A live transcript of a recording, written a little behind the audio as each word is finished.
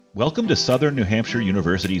Welcome to Southern New Hampshire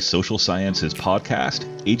University's Social Sciences podcast,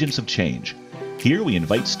 Agents of Change. Here we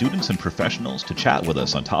invite students and professionals to chat with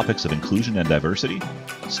us on topics of inclusion and diversity,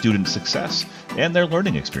 student success, and their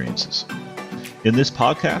learning experiences. In this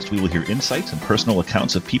podcast, we will hear insights and personal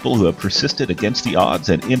accounts of people who have persisted against the odds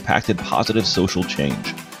and impacted positive social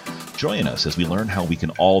change. Join us as we learn how we can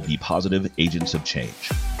all be positive agents of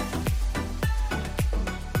change.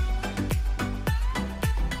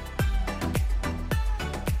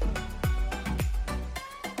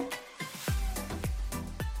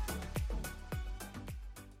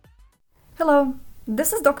 Hello,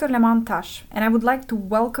 this is Dr. Laman Tasch, and I would like to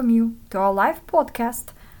welcome you to our live podcast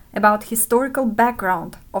about historical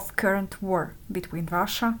background of current war between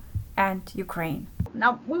Russia and Ukraine.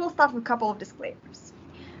 Now, we will start with a couple of disclaimers.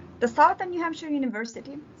 The Southern New Hampshire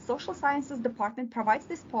University Social Sciences Department provides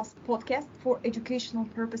this podcast for educational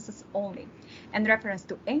purposes only, and reference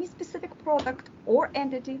to any specific product or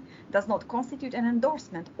entity does not constitute an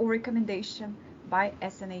endorsement or recommendation by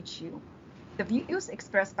SNHU. The views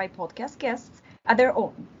expressed by podcast guests are their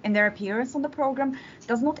own, and their appearance on the program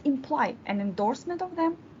does not imply an endorsement of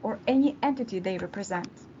them or any entity they represent.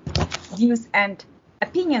 Views and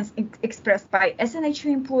opinions expressed by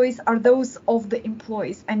SNHU employees are those of the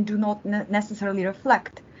employees and do not necessarily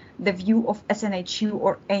reflect the view of SNHU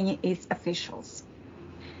or any its officials.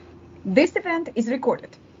 This event is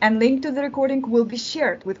recorded, and link to the recording will be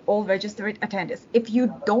shared with all registered attendees. If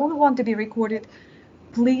you don't want to be recorded,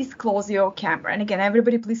 please close your camera. And again,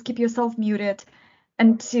 everybody, please keep yourself muted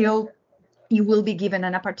until you will be given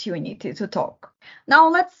an opportunity to talk. Now,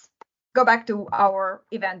 let's go back to our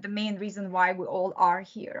event, the main reason why we all are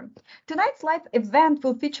here. Tonight's live event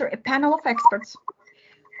will feature a panel of experts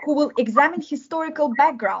who will examine historical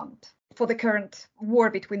background for the current war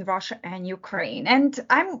between Russia and Ukraine. And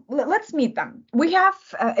let's meet them. We have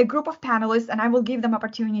a group of panelists, and I will give them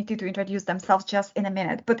opportunity to introduce themselves just in a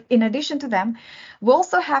minute. But in addition to them, we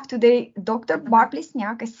also have today Dr. Barb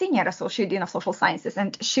Lesniak, a Senior Associate Dean of Social Sciences,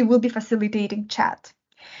 and she will be facilitating chat.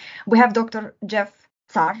 We have Dr. Jeff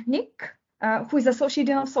Czarnik, who is Associate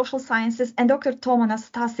Dean of Social Sciences, and Dr. Tom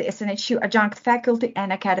Anastasi, SNHU Adjunct Faculty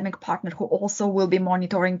and Academic Partner, who also will be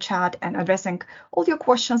monitoring chat and addressing all your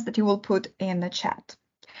questions that you will put in the chat.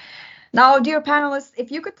 Now, dear panelists, if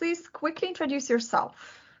you could please quickly introduce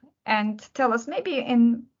yourself and tell us maybe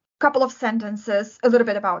in a couple of sentences a little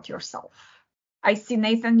bit about yourself. I see,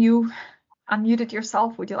 Nathan, you unmuted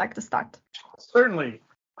yourself. Would you like to start? Certainly.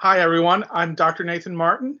 Hi, everyone. I'm Dr. Nathan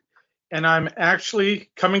Martin, and I'm actually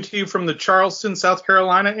coming to you from the Charleston, South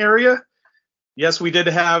Carolina area. Yes, we did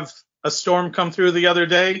have a storm come through the other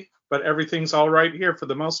day, but everything's all right here for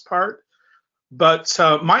the most part. But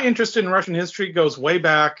my interest in Russian history goes way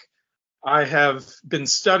back. I have been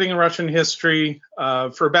studying Russian history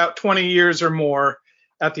for about 20 years or more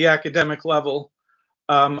at the academic level.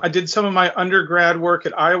 I did some of my undergrad work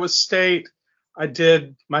at Iowa State. I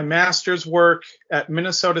did my master's work at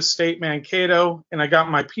Minnesota State Mankato, and I got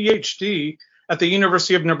my PhD at the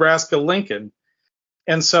University of Nebraska-Lincoln.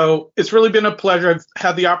 And so it's really been a pleasure. I've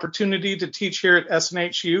had the opportunity to teach here at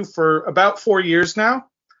SNHU for about 4 years now,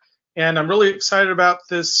 and I'm really excited about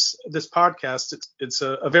this podcast. It's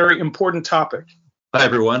a very important topic. Hi,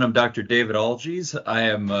 everyone. I'm Dr. David Alges. I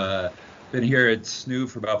am been here at SNU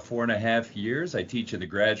for about 4.5 years. I teach in the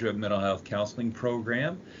Graduate Mental Health Counseling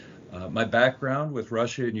Program. My background with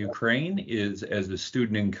Russia and Ukraine is as a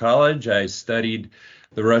student in college. I studied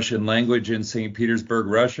the Russian language in St. Petersburg,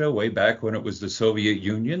 Russia, way back when it was the Soviet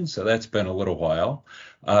Union. So that's been a little while.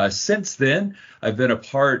 Since then, I've been a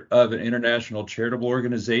part of an international charitable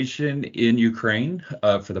organization in Ukraine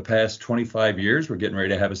for the past 25 years. We're getting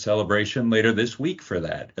ready to have a celebration later this week for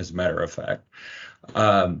that, as a matter of fact.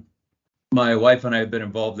 My wife and I have been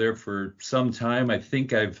involved there for some time. I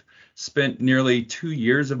think I've spent nearly 2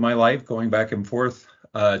 years of my life going back and forth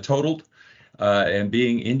totaled and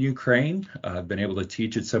being in Ukraine. I've been able to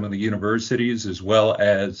teach at some of the universities as well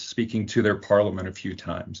as speaking to their parliament a few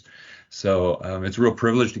times. So it's a real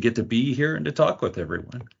privilege to get to be here and to talk with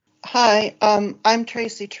everyone. Hi, I'm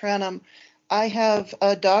Tracy Trenum. I have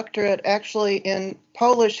a doctorate actually in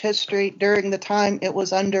Polish history during the time it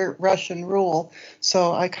was under Russian rule.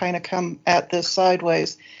 So I kind of come at this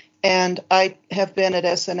sideways. And I have been at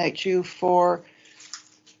SNHU for,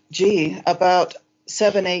 about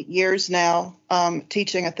 7-8 years now,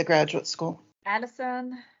 teaching at the graduate school.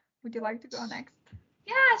 Allison, would you like to go next?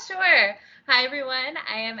 Yeah, sure. Hi, everyone.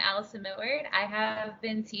 I am Allison Millward. I have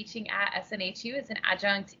been teaching at SNHU as an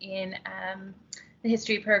adjunct in the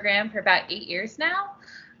history program for about 8 years now.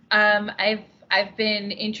 I've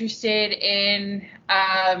been interested in,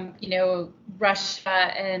 Russia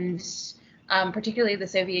and particularly the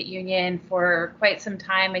Soviet Union, for quite some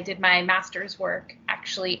time. I did my master's work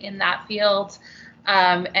actually in that field,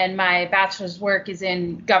 and my bachelor's work is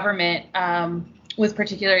in government with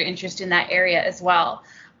particular interest in that area as well.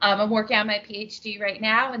 I'm working on my PhD right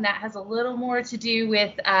now, and that has a little more to do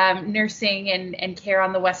with nursing and care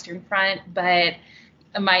on the Western Front, but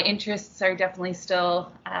my interests are definitely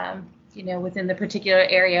still, within the particular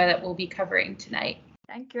area that we'll be covering tonight.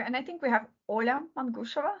 Thank you. And I think we have Oля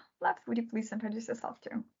Mangusheva left. Would you please introduce yourself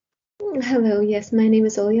too? Hello, yes, my name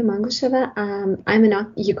is Olia Mangusheva. I'm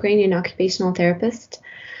a Ukrainian occupational therapist.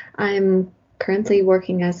 I'm currently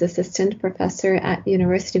working as assistant professor at the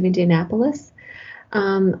University of Indianapolis.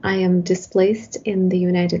 I am displaced in the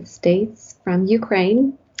United States from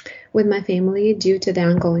Ukraine with my family due to the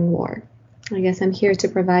ongoing war. I guess I'm here to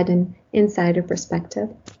provide an insider perspective.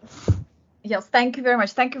 Yes, thank you very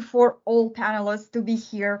much. Thank you for all panelists to be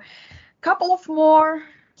here. Couple of more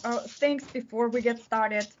things before we get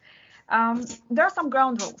started. There are some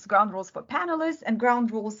ground rules for panelists and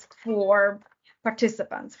ground rules for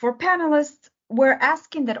participants. For panelists, we're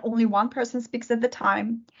asking that only one person speaks at the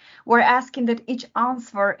time. We're asking that each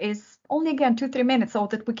answer is only, again, 2-3 minutes so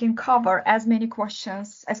that we can cover as many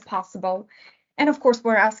questions as possible. And of course,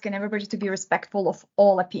 we're asking everybody to be respectful of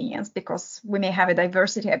all opinions because we may have a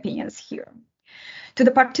diversity of opinions here. To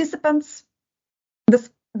the participants, this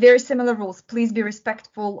very similar rules. Please be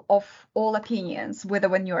respectful of all opinions, whether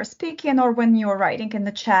when you are speaking or when you are writing in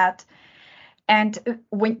the chat. And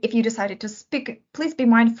if you decided to speak, please be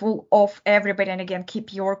mindful of everybody. And again,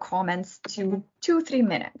 keep your comments to 2-3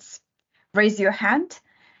 minutes. Raise your hand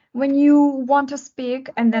when you want to speak,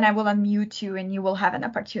 and then I will unmute you and you will have an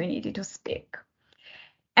opportunity to speak.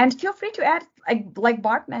 And feel free to add, like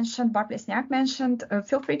Barb Lesniak mentioned,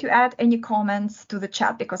 feel free to add any comments to the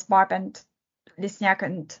chat because Barb and Lesniak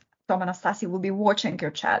and Tom Anastasi will be watching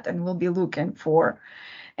your chat and will be looking for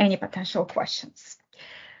any potential questions.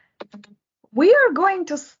 We are going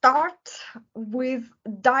to start with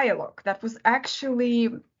dialogue that was actually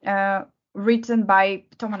written by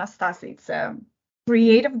Tom Anastasi. It's a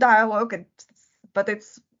creative dialogue, but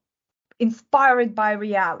it's inspired by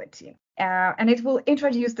reality. And it will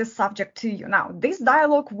introduce this subject to you. Now, this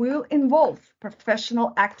dialogue will involve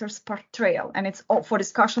professional actors' portrayal, and it's all for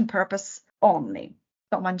discussion purpose only.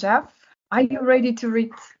 Tom and Jeff, are you ready to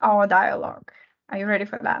read our dialogue? Are you ready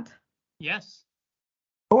for that? Yes.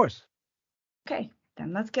 Of course. Okay,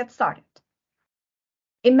 then let's get started.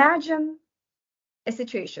 Imagine a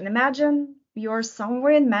situation. Imagine you're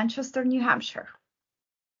somewhere in Manchester, New Hampshire.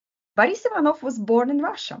 Boris Ivanov was born in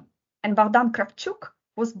Russia, and Bogdan Kravchuk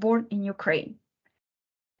was born in Ukraine.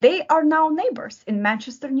 They are now neighbors in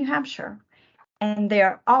Manchester, New Hampshire, and they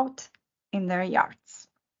are out in their yards.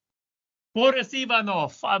 Boris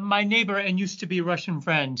Ivanov, my neighbor and used to be Russian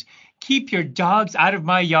friend. Keep your dogs out of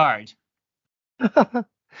my yard.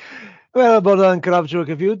 Well, Bogdan Kravchuk,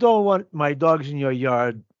 if you don't want my dogs in your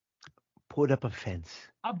yard, put up a fence.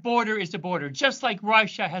 A border is a border, just like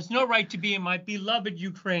Russia has no right to be in my beloved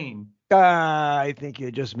Ukraine. I think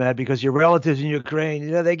you're just mad because your relatives in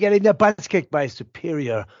Ukraine, they're getting their butts kicked by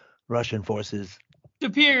superior Russian forces.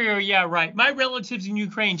 Superior, yeah, right. My relatives in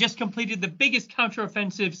Ukraine just completed the biggest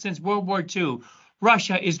counteroffensive since World War II.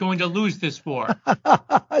 Russia is going to lose this war.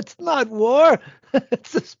 It's not war.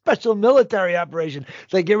 It's a special military operation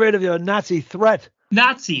to get rid of your Nazi threat.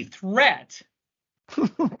 Nazi threat?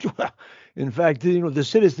 In fact, the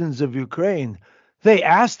citizens of Ukraine, they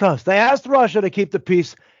asked Russia to keep the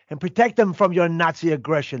peace and protect them from your Nazi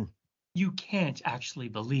aggression. You can't actually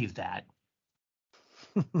believe that.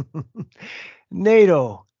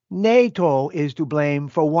 NATO is to blame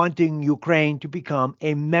for wanting Ukraine to become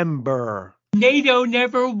a member. NATO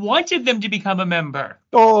never wanted them to become a member.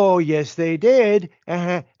 Oh, yes, they did.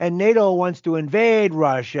 And NATO wants to invade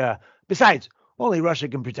Russia. Besides, only Russia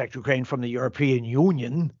can protect Ukraine from the European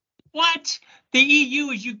Union. What? The EU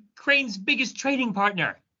is Ukraine's biggest trading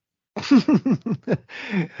partner.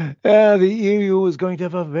 The EU is going to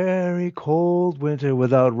have a very cold winter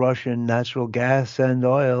without Russian natural gas and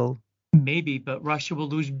oil. Maybe, but Russia will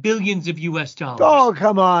lose billions of US dollars. Oh,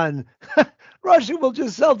 come on. Russia will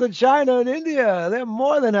just sell to China and India. They're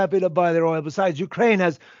more than happy to buy their oil. Besides, Ukraine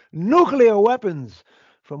has nuclear weapons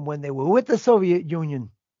from when they were with the Soviet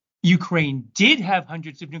Union. Ukraine did have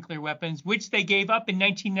hundreds of nuclear weapons, which they gave up in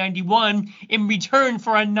 1991 in return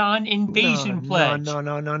for a non-invasion pledge.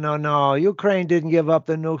 No. Ukraine didn't give up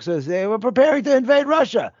the nukes. They were preparing to invade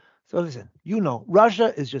Russia. So listen,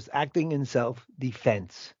 Russia is just acting in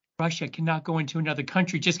self-defense. Russia cannot go into another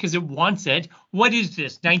country just because it wants it. What is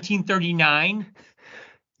this, 1939?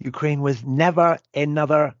 Ukraine was never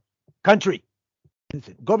another country.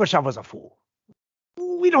 Listen, Gorbachev was a fool.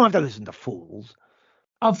 We don't have to listen to fools.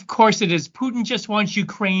 Of course it is. Putin just wants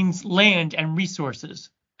Ukraine's land and resources.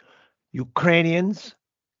 Ukrainians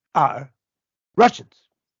are Russians.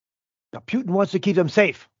 Now, Putin wants to keep them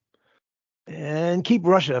safe and keep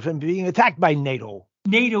Russia from being attacked by NATO.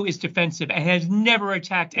 NATO is defensive and has never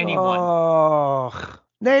attacked anyone. Oh,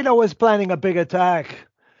 NATO is planning a big attack,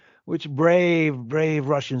 which brave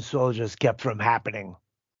Russian soldiers kept from happening.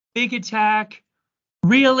 Big attack?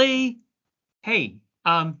 Really? Hey,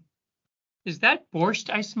 is that borscht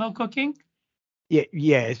I smell cooking?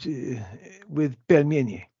 Yes, with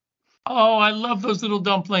pelmeni. Oh, I love those little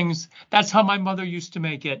dumplings. That's how my mother used to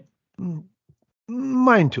make it.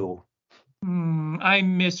 Mine too. I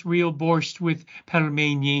miss real borscht with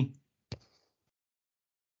pelmeni.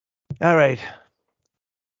 All right.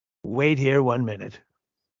 Wait here 1 minute.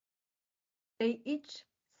 They each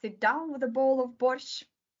sit down with a bowl of borscht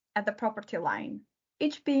at the property line,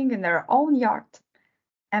 each being in their own yard,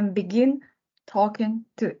 and begin talking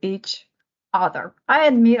to each other. I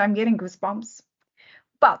admit I'm getting goosebumps,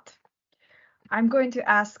 but I'm going to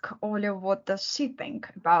ask Oля what does she think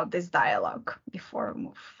about this dialogue before we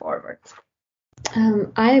move forward.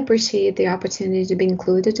 I appreciate the opportunity to be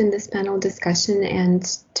included in this panel discussion and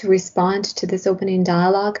to respond to this opening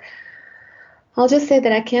dialogue. I'll just say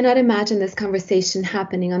that I cannot imagine this conversation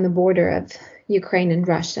happening on the border of Ukraine and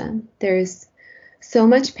Russia. There's so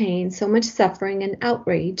much pain, so much suffering and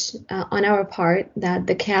outrage on our part that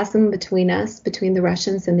the chasm between us, between the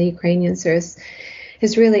Russians and the Ukrainians, is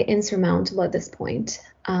really insurmountable at this point.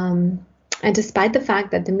 And despite the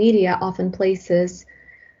fact that the media often places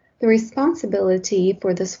the responsibility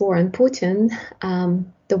for this war on Putin,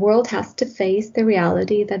 the world has to face the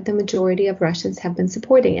reality that the majority of Russians have been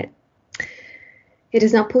supporting it. It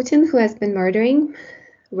is not Putin who has been murdering,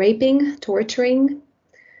 raping, torturing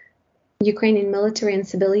Ukrainian military and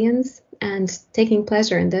civilians and taking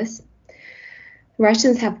pleasure in this.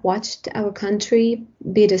 Russians have watched our country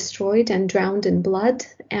be destroyed and drowned in blood,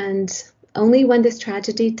 and only when this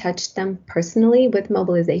tragedy touched them personally with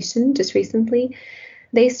mobilization just recently,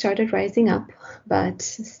 they started rising up, but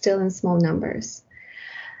still in small numbers.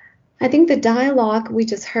 I think the dialogue we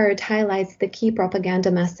just heard highlights the key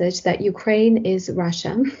propaganda message that Ukraine is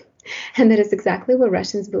Russia, and that is exactly what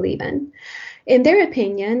Russians believe in. In their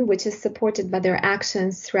opinion, which is supported by their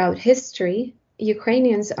actions throughout history,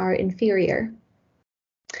 Ukrainians are inferior.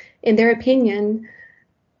 In their opinion,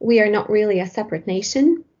 we are not really a separate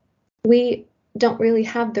nation. We don't really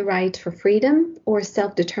have the right for freedom or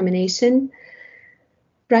self-determination.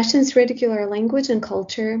 Russians ridicule our language and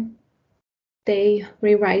culture. They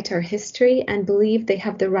rewrite our history and believe they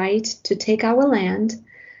have the right to take our land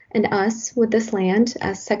and us with this land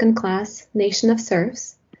as second-class nation of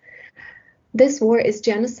serfs. This war is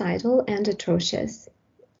genocidal and atrocious.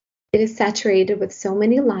 It is saturated with so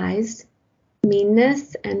many lies,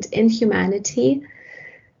 meanness, and inhumanity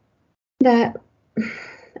that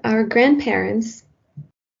our grandparents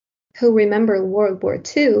who remember World War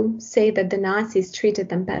II say that the Nazis treated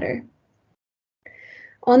them better.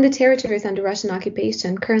 On the territories under Russian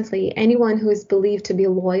occupation, currently, anyone who is believed to be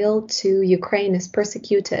loyal to Ukraine is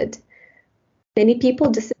persecuted. Many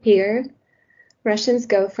people disappear. Russians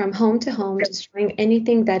go from home to home, destroying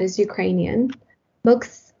anything that is Ukrainian.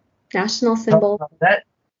 Books, national symbols. That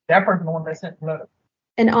person's the one that sent the letter.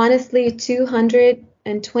 And honestly,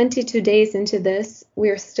 222 days into this, we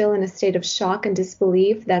are still in a state of shock and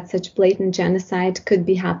disbelief that such blatant genocide could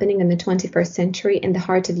be happening in the 21st century in the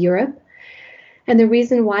heart of Europe. And the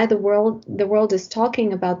reason why the world is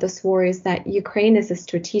talking about this war is that Ukraine is a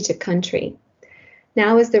strategic country.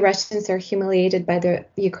 Now, as the Russians are humiliated by the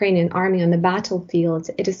Ukrainian army on the battlefield,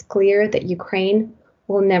 it is clear that Ukraine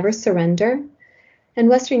will never surrender. And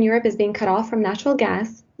Western Europe is being cut off from natural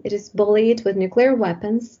gas. It is bullied with nuclear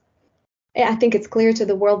weapons. I think it's clear to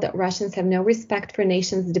the world that Russians have no respect for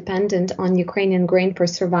nations dependent on Ukrainian grain for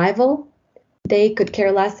survival. They could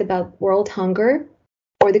care less about world hunger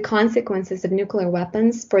or the consequences of nuclear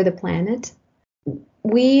weapons for the planet.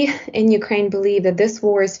 We in Ukraine believe that this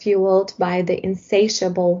war is fueled by the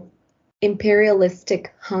insatiable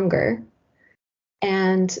imperialistic hunger,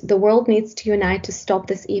 and the world needs to unite to stop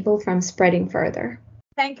this evil from spreading further.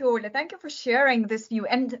 Thank you, Ola. Thank you for sharing this view.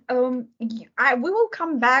 And we will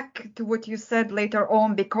come back to what you said later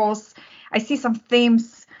on, because I see some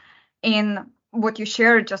themes in what you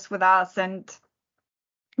shared just with us.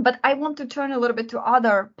 But I want to turn a little bit to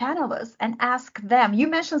other panelists and ask them. You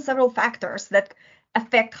mentioned several factors that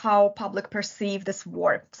affect how public perceive this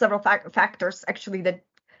war, several factors actually that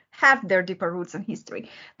have their deeper roots in history.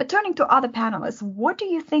 But turning to other panelists, what do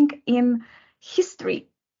you think in history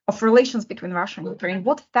of relations between Russia and Ukraine,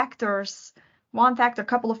 what factors one factor, a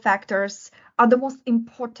couple of factors are the most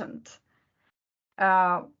important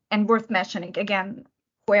and worth mentioning. Again,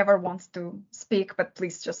 whoever wants to speak, but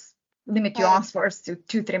please just limit your answers to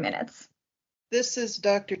 2-3 minutes. This is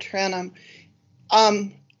Dr. Trenum.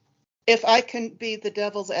 If I can be the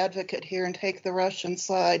devil's advocate here and take the Russian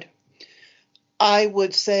side, I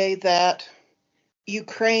would say that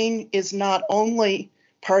Ukraine is not only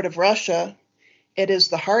part of Russia, it is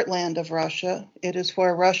the heartland of Russia. It is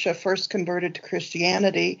where Russia first converted to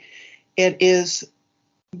Christianity. It is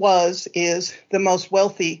the most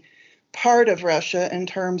wealthy part of Russia in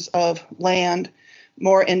terms of land,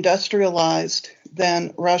 more industrialized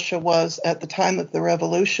than Russia was at the time of the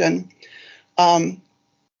revolution.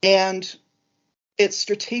 And it's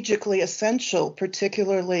strategically essential,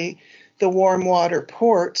 particularly the warm water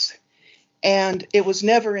ports. And it was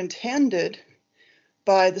never intended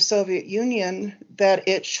by the Soviet Union that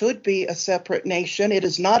it should be a separate nation. It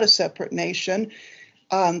is not a separate nation.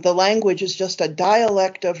 The language is just a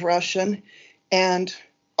dialect of Russian, and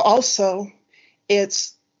also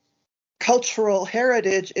its cultural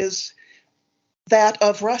heritage is that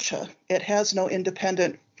of Russia. It has no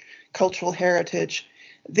independent cultural heritage.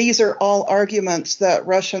 These are all arguments that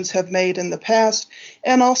Russians have made in the past,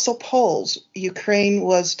 and also Poles. Ukraine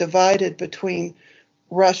was divided between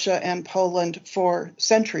Russia and Poland for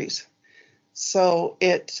centuries. So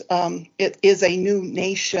it is a new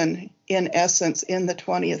nation in essence in the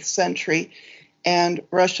 20th century, and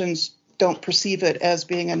Russians don't perceive it as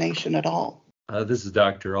being a nation at all. This is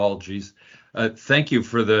Dr. Alges. Thank you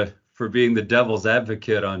for being the devil's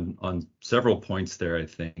advocate on several points there, I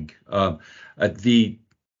think.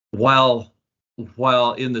 While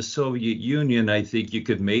in the Soviet Union, I think you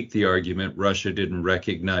could make the argument Russia didn't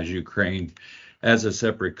recognize Ukraine as a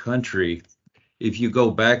separate country. If you go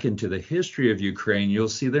back into the history of Ukraine, you'll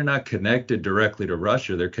see they're not connected directly to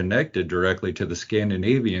Russia. They're connected directly to the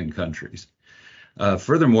Scandinavian countries.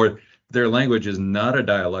 Furthermore, their language is not a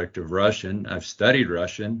dialect of Russian. I've studied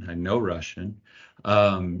Russian. I know Russian.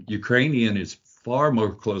 Ukrainian is far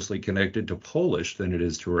more closely connected to Polish than it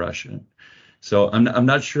is to Russian. So I'm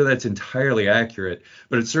not sure that's entirely accurate,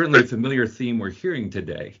 but it's certainly a familiar theme we're hearing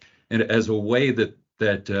today, and as a way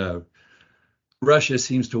that Russia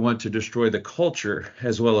seems to want to destroy the culture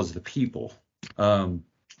as well as the people.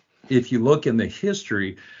 If you look in the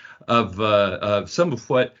history of some of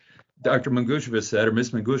what Dr. Mangusheva said, or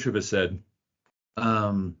Ms. Mangusheva said,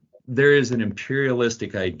 there is an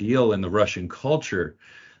imperialistic ideal in the Russian culture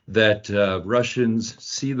that Russians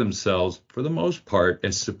see themselves, for the most part,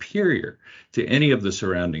 as superior to any of the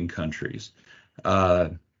surrounding countries.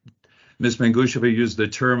 Ms. Mangusheva used the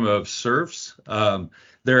term of serfs.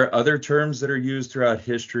 There are other terms that are used throughout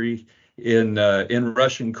history. In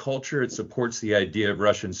Russian culture, it supports the idea of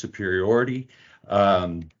Russian superiority.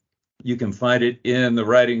 You can find it in the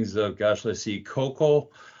writings of, let's see, Kokol,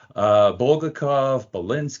 Bulgakov,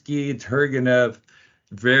 Belinsky, Turgenev,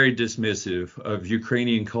 very dismissive of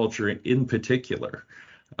Ukrainian culture in particular,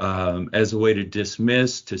 as a way to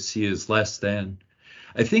dismiss, to see as less than.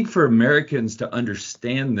 I think for Americans to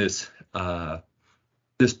understand this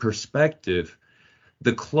perspective,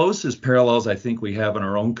 the closest parallels I think we have in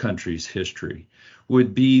our own country's history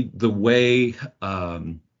would be the way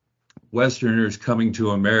Westerners coming to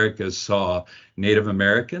America saw Native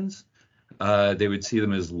Americans. They would see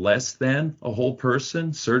them as less than a whole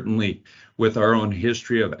person, certainly with our own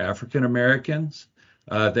history of African Americans,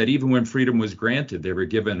 that even when freedom was granted, they were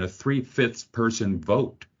given a 3/5 person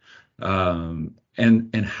vote.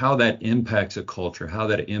 And how that impacts a culture, how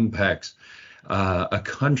that impacts a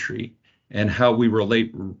country, and how we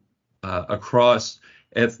relate across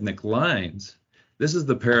ethnic lines. This is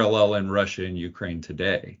the parallel in Russia and Ukraine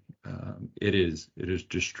today. It is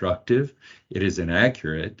destructive, it is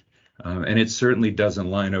inaccurate, and it certainly doesn't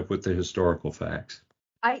line up with the historical facts.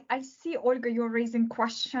 I see, Olga, you're raising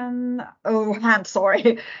question. Oh, hand,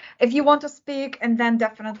 sorry. If you want to speak, and then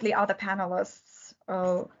definitely other panelists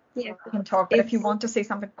can talk. But if you want to say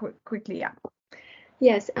something quickly, yeah.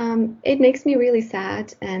 Yes, it makes me really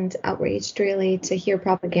sad and outraged, really, to hear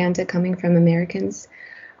propaganda coming from Americans.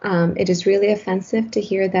 It is really offensive to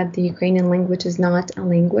hear that the Ukrainian language is not a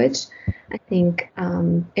language. I think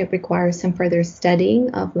it requires some further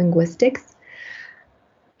studying of linguistics.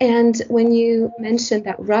 And when you mentioned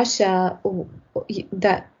that Russia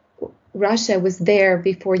was there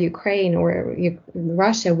before Ukraine, or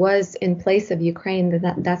Russia was in place of Ukraine,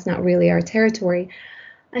 that's not really our territory.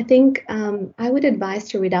 I think I would advise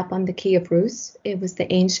to read up on the Kiev Rus. It was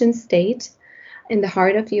the ancient state in the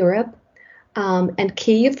heart of Europe. And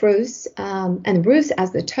Kiev Rus, and Rus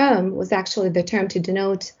as the term was actually the term to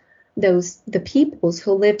denote the peoples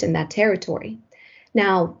who lived in that territory.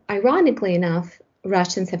 Now, ironically enough,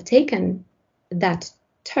 Russians have taken that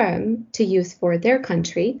term to use for their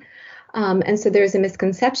country. And so there's a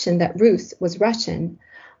misconception that Rus was Russian,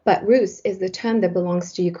 but Rus is the term that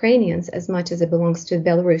belongs to Ukrainians as much as it belongs to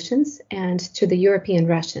Belarusians and to the European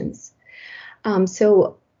Russians.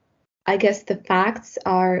 So I guess the facts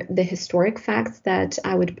are the historic facts that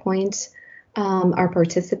I would point our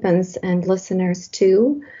participants and listeners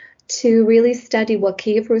to really study what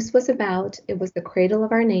Kiev Rus was about. It was the cradle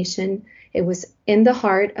of our nation. It was in the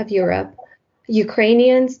heart of Europe.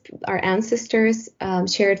 Ukrainians, our ancestors,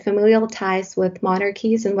 shared familial ties with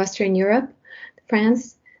monarchies in Western Europe,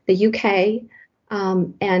 France, the UK.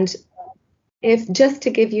 And if just to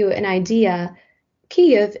give you an idea,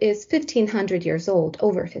 Kiev is 1,500 years old,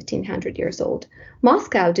 over 1,500 years old.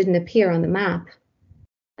 Moscow didn't appear on the map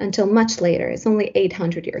until much later. It's only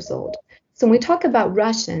 800 years old. So when we talk about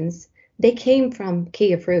Russians, they came from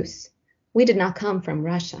Kiev Rus. We did not come from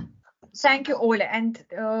Russia. Thank you, Oля. And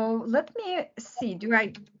let me see. Do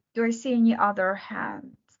I see any other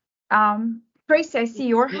hands? Tracy, I see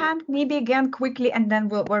your hand. Maybe again quickly, and then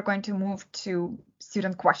we're going to move to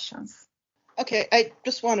student questions. Okay, I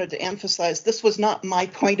just wanted to emphasize this was not my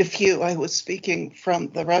point of view. I was speaking from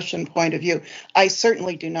the Russian point of view. I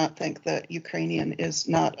certainly do not think that Ukrainian is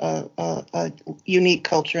not a unique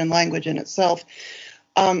culture and language in itself.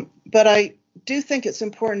 But I do think it's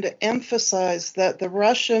important to emphasize that the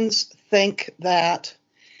Russians think that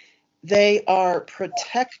they are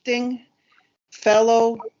protecting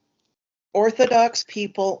fellow Orthodox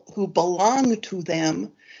people who belong to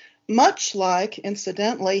them, much like,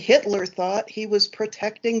 incidentally, Hitler thought he was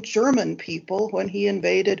protecting German people when he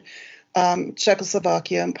invaded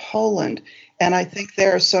Czechoslovakia and Poland. And I think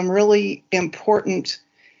there are some really important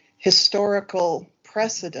historical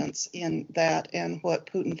precedents in that and what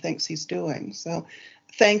Putin thinks he's doing. So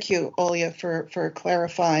thank you, Olya, for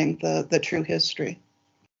clarifying the true history.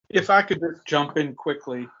 If I could just jump in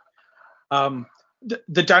quickly.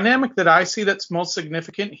 The dynamic that I see that's most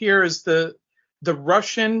significant here is the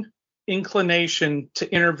Russian inclination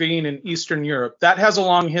to intervene in Eastern Europe. That has a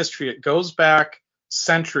long history. It goes back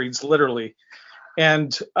centuries, literally.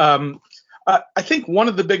 And I think one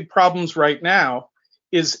of the big problems right now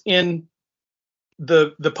is in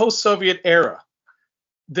the post-Soviet era.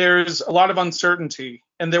 There's a lot of uncertainty,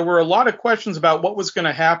 and there were a lot of questions about what was going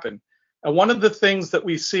to happen. And one of the things that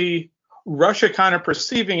we see Russia kind of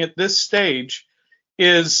perceiving at this stage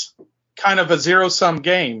is kind of a zero-sum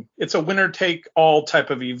game. It's a winner-take-all type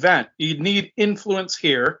of event. You need influence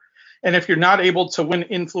here, and if you're not able to win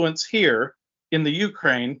influence here in the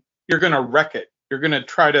Ukraine, you're going to wreck it. You're going to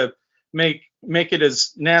try to make it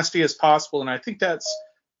as nasty as possible, and I think that's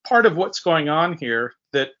part of what's going on here,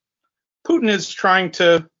 that Putin is trying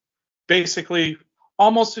to basically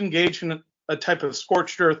almost engage in a type of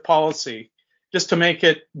scorched earth policy just to make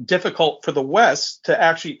it difficult for the West to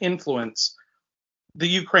actually influence the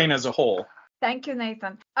Ukraine as a whole. Thank you,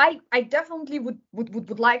 Nathan. I definitely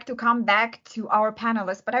would like to come back to our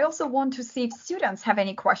panelists, but I also want to see if students have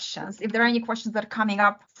any questions, if there are any questions that are coming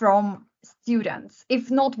up from students. If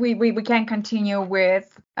not, we can continue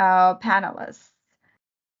with panelists.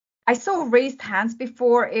 I saw raised hands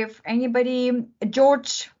before. If anybody,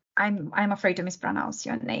 George, I'm afraid to mispronounce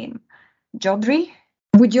your name, Jodri,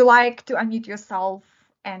 would you like to unmute yourself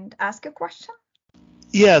and ask a question?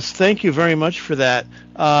 Yes, thank you very much for that.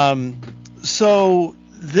 So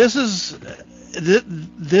this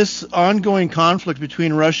ongoing conflict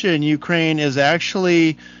between Russia and Ukraine is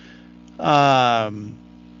actually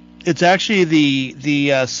it's actually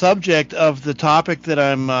the subject of the topic that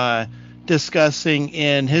I'm discussing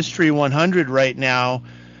in History 100 right now.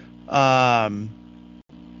 And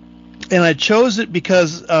I chose it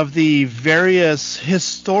because of the various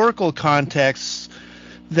historical contexts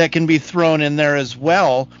that can be thrown in there as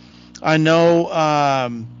well. I know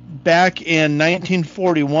back in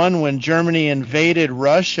 1941 when Germany invaded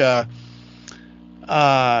Russia,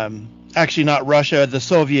 actually not Russia, the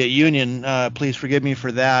Soviet Union, please forgive me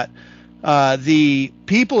for that, the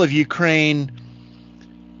people of Ukraine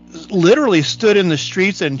literally stood in the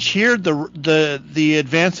streets and cheered the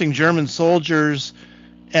advancing German soldiers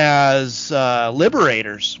as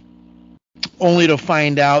liberators, only to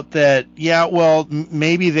find out that, yeah, well,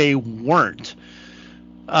 maybe they weren't.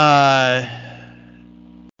 And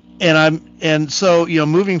so, you know,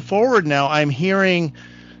 moving forward now, I'm hearing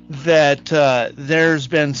that there's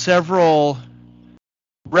been several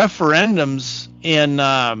referendums in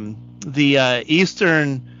the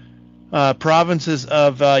eastern provinces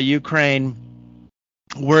of Ukraine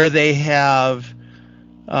where they have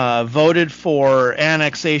voted for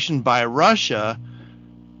annexation by Russia,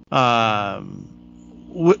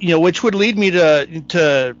 which would lead me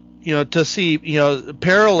to see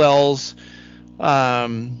parallels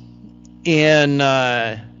in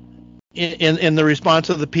the response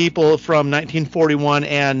of the people from 1941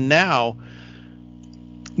 and now.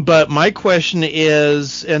 But my question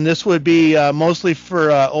is, and this would be mostly for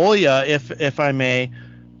Olya, if I may,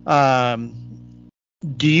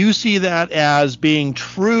 do you see that as being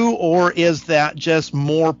true, or is that just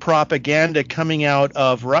more propaganda coming out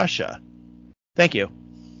of Russia? Thank you.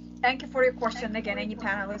 Thank you for your question. Again, any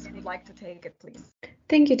panelists would like to take it, please.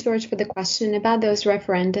 Thank you, George, for the question about those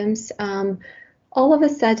referendums. All of a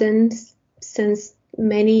sudden, since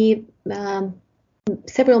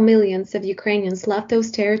several millions of Ukrainians left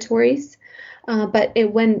those territories, but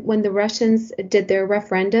when the Russians did their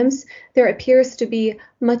referendums, there appears to be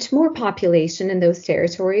much more population in those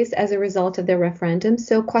territories as a result of their referendums.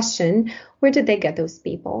 So question, where did they get those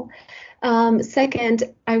people? Second,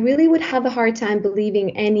 I really would have a hard time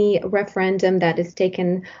believing any referendum that is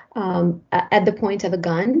taken at the point of a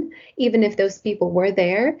gun, even if those people were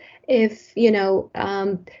there. If,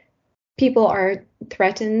 people are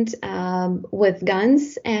threatened with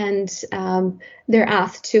guns and they're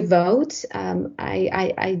asked to vote,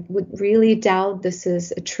 I would really doubt this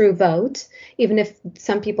is a true vote, even if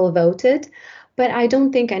some people voted. But I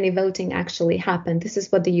don't think any voting actually happened. This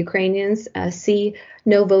is what the Ukrainians see.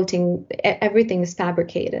 No voting. Everything is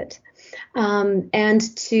fabricated.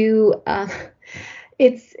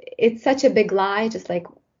 It's such a big lie, just like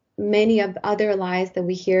many of other lies that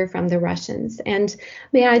we hear from the Russians. And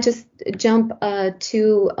may I just jump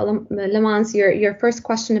to Laman's your first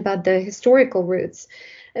question about the historical roots.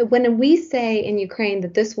 When we say in Ukraine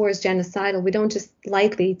that this war is genocidal, we don't just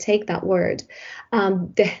lightly take that word.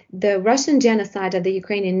 The Russian genocide of the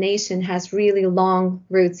Ukrainian nation has really long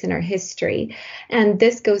roots in our history. And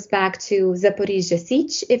this goes back to Zaporizhzhia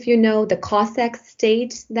Sich, if you know, the Cossack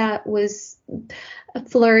state that was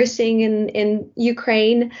flourishing in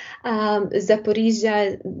Ukraine.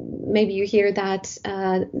 Zaporizhzhia, maybe you hear that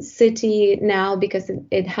city now because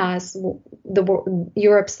it has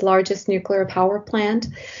Europe's largest nuclear power plant.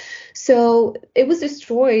 So it was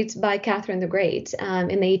destroyed by Catherine the Great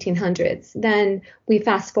in the 1800s. Then we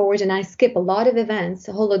fast forward and I skip a lot of events.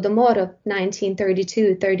 Holodomor of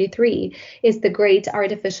 1932-33 is the great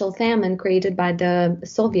artificial famine created by the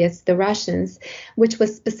Soviets, the Russians, which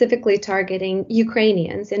was specifically targeting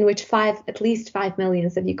Ukrainians, in which at least 5 million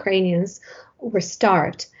of Ukrainians were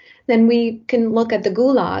starved. Then we can look at the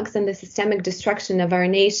gulags and the systemic destruction of our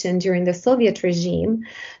nation during the Soviet regime.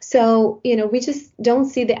 So, we just don't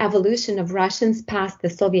see the evolution of Russians past the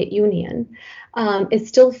Soviet Union. It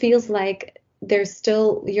still feels like they're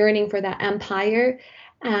still yearning for that empire.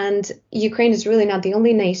 And Ukraine is really not the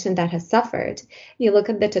only nation that has suffered. You look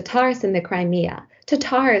at the Tatars in the Crimea.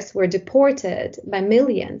 Tatars were deported by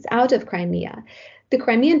millions out of Crimea. The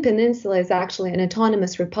Crimean Peninsula is actually an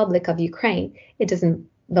autonomous republic of Ukraine. It doesn't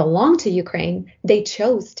belong to Ukraine. They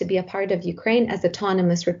chose to be a part of Ukraine as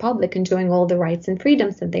autonomous republic, enjoying all the rights and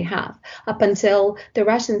freedoms that they have, up until the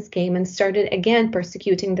Russians came and started again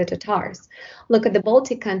persecuting the Tatars. Look at the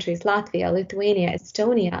Baltic countries, Latvia, Lithuania,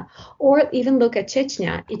 Estonia, or even look at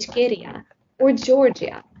Chechnya, Ichkeria, or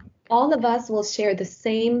Georgia. All of us will share the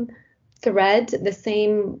same thread, the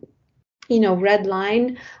same, red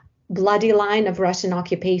line, bloody line of Russian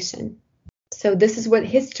occupation. So this is what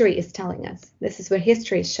history is telling us. This is what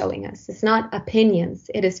history is showing us. It's not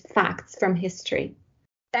opinions. It is facts from history.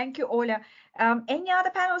 Thank you, Olya. Any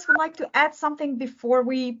other panelists would like to add something before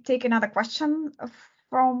we take another question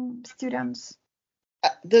from students?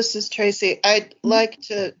 This is Tracy. I'd like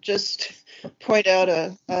to just point out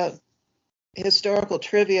a historical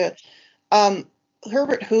trivia.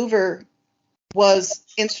 Herbert Hoover was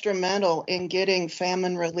instrumental in getting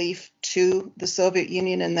famine relief to the Soviet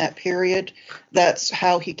Union in that period. That's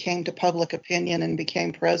how he came to public opinion and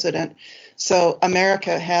became president. So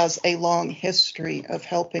America has a long history of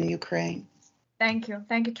helping Ukraine. Thank you.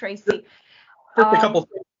 Thank you, Tracy. Just a couple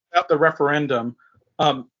things about the referendum.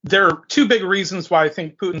 There are two big reasons why I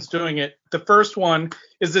think Putin's doing it. The first one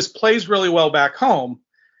is this plays really well back home.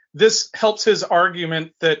 This helps his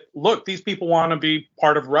argument that, look, these people want to be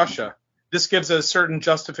part of Russia. This gives a certain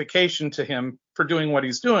justification to him for doing what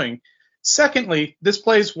he's doing. Secondly, this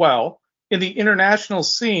plays well in the international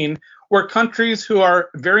scene where countries who are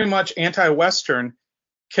very much anti-Western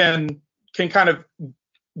can kind of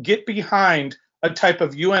get behind a type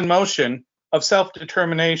of UN motion of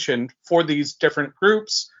self-determination for these different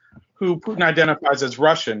groups who Putin identifies as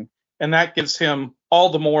Russian. And that gives him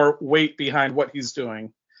all the more weight behind what he's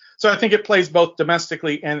doing. So I think it plays both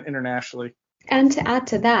domestically and internationally. And to add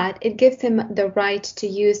to that, it gives him the right to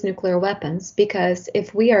use nuclear weapons, because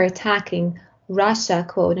if we are attacking Russia,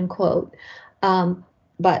 quote unquote,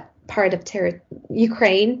 but part of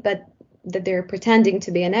Ukraine, but that they're pretending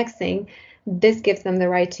to be annexing, this gives them the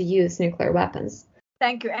right to use nuclear weapons.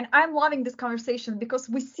 Thank you. And I'm loving this conversation because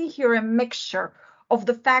we see here a mixture of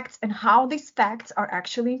the facts and how these facts are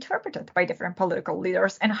actually interpreted by different political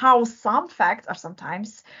leaders, and how some facts are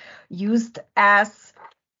sometimes used as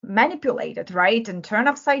manipulated, right? And turn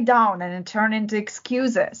upside down and turn into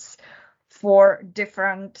excuses for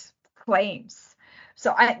different claims.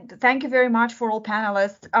 So I thank you very much for all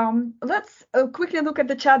panelists. Let's quickly look at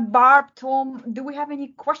the chat. Barb, Tom, do we have any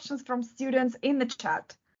questions from students in the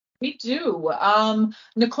chat? We do.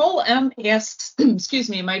 Nicole M. asks, excuse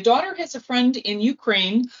me, my daughter has a friend in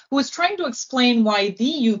Ukraine who is trying to explain why the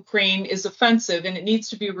Ukraine is offensive and it needs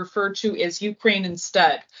to be referred to as Ukraine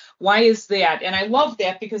instead. Why is that? And I love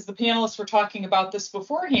that because the panelists were talking about this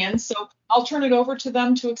beforehand, so I'll turn it over to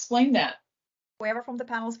them to explain that. Whoever from the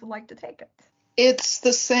panelists would like to take it. It's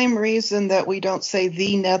the same reason that we don't say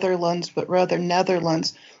the Netherlands, but rather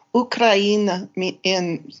Netherlands. Ukraine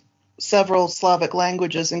in several Slavic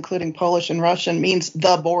languages, including Polish and Russian, means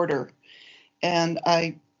the border. And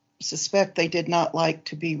I suspect they did not like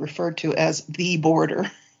to be referred to as the border.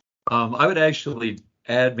 I would actually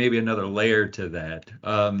add maybe another layer to that.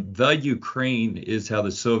 The Ukraine is how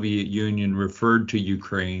the Soviet Union referred to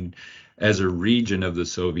Ukraine as a region of the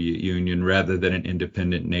Soviet Union rather than an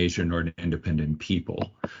independent nation or an independent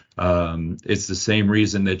people. It's the same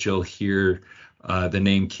reason that you'll hear the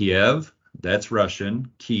name Kiev. That's Russian.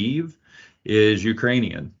 Kyiv is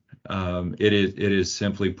Ukrainian. It is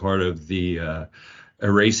simply part of the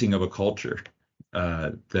erasing of a culture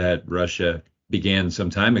that Russia began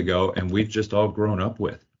some time ago, and we've just all grown up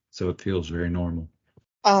with. So it feels very normal.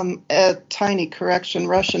 A tiny correction: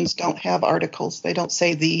 Russians don't have articles. They don't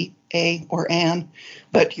say the, a, or an.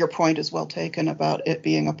 But your point is well taken about it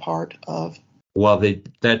being a part of. Well,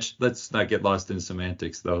 let's not get lost in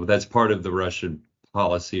semantics, though. That's part of the Russian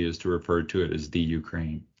policy, is to refer to it as the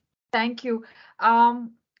Ukraine. Thank you.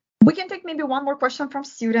 We can take maybe one more question from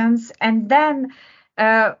students, and then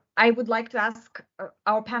I would like to ask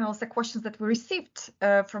our panelists the questions that we received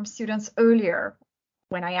from students earlier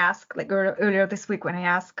earlier this week when I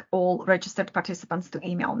asked all registered participants to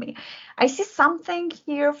email me. I see something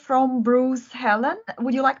here from Bruce Helen.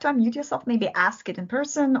 Would you like to unmute yourself, maybe ask it in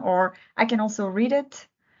person, or I can also read it,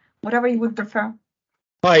 whatever you would prefer.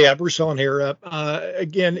 Hi, Bruce Helen here.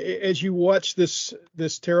 Again, as you watch this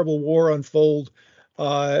terrible war unfold,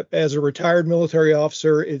 as a retired military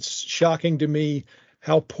officer, it's shocking to me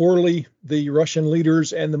how poorly the Russian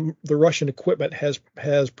leaders and the Russian equipment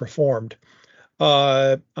has performed.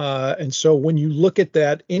 And so when you look at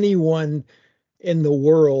that, anyone in the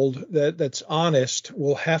world that's honest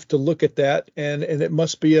will have to look at that, and it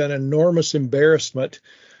must be an enormous embarrassment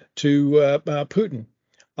to Putin.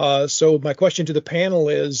 So my question to the panel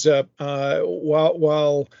is,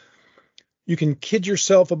 while you can kid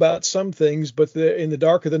yourself about some things, but in the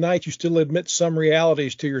dark of the night, you still admit some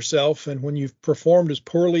realities to yourself. And when you've performed as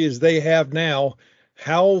poorly as they have now,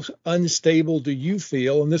 how unstable do you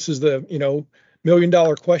feel? And this is the, $1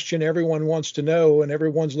 million question everyone wants to know, and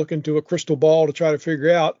everyone's looking to a crystal ball to try to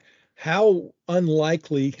figure out how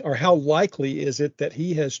unlikely or how likely is it that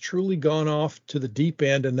he has truly gone off to the deep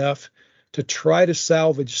end enough to try to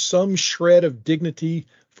salvage some shred of dignity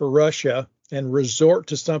for Russia and resort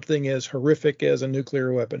to something as horrific as a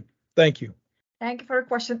nuclear weapon. Thank you. Thank you for the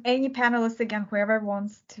question. Any panelists, again, whoever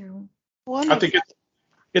wants to. I think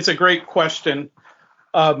it's a great question.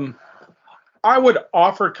 I would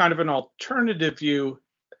offer kind of an alternative view.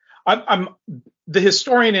 The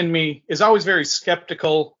historian in me is always very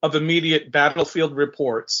skeptical of immediate battlefield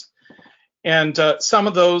reports. And some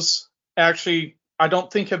of those actually I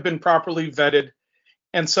don't think have been properly vetted.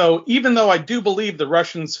 And so even though I do believe the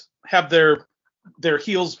Russians have their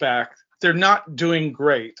heels back, they're not doing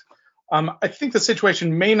great. I think the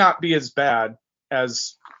situation may not be as bad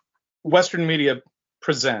as Western media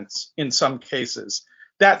presents in some cases.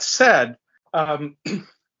 That said,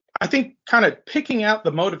 I think kind of picking out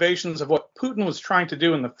the motivations of what Putin was trying to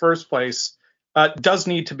do in the first place does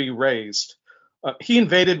need to be raised. He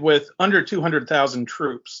invaded with under 200,000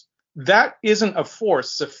 troops. That isn't a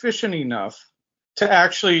force sufficient enough to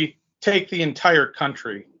actually take the entire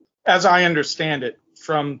country. As I understand it,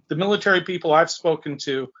 from the military people I've spoken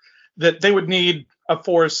to, that they would need a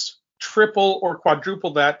force triple or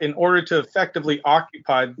quadruple that in order to effectively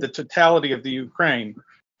occupy the totality of the Ukraine.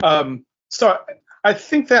 So I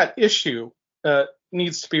think that issue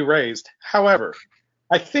needs to be raised. However,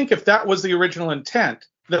 I think if that was the original intent,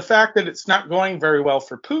 the fact that it's not going very well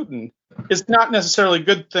for Putin is not necessarily a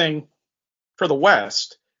good thing for the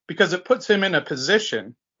West, because it puts him in a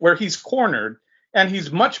position where he's cornered, and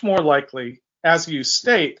he's much more likely, as you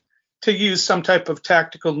state, to use some type of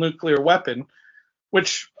tactical nuclear weapon,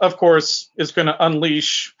 which, of course, is going to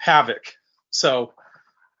unleash havoc. So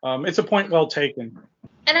it's a point well taken.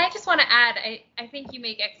 And I just want to add, I think you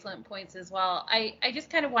make excellent points as well. I just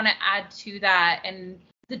kind of want to add to that, and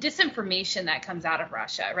the disinformation that comes out of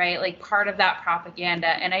Russia, right? Like part of that propaganda.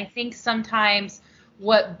 And I think sometimes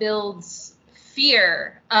what builds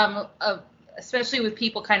fear, especially with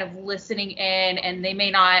people kind of listening in and they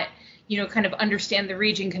may not, kind of understand the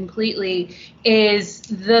region completely, is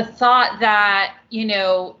the thought that,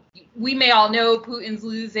 we may all know Putin's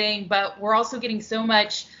losing, but we're also getting so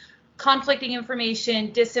much conflicting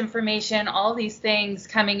information, disinformation, all these things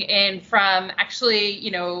coming in from actually,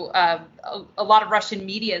 a lot of Russian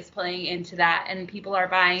media is playing into that, and people are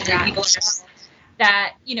buying that,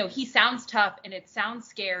 he sounds tough and it sounds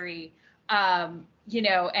scary, and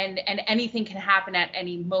anything can happen at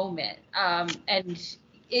any moment. And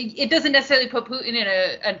it doesn't necessarily put Putin in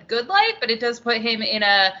a good light, but it does put him in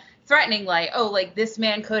a threatening light. Oh, like this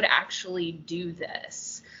man could actually do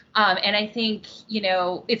this. And I think,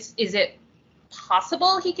 is it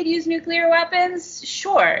possible he could use nuclear weapons?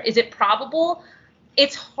 Sure. Is it probable?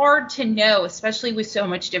 It's hard to know, especially with so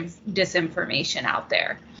much disinformation out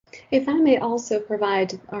there. If I may also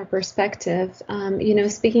provide our perspective,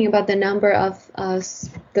 speaking about the number of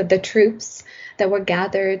the troops that were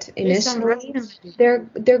gathered initially,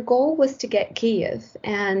 their goal was to get Kyiv,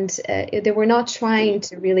 and they were not trying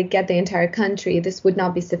to really get the entire country. This would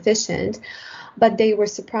not be sufficient. But they were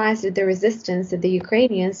surprised at the resistance of the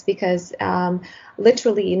Ukrainians, because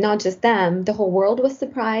literally not just them, the whole world was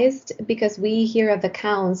surprised, because we hear of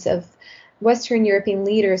accounts of Western European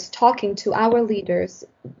leaders talking to our leaders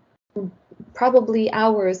probably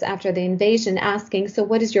hours after the invasion, asking, so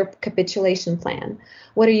what is your capitulation plan?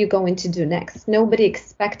 What are you going to do next? Nobody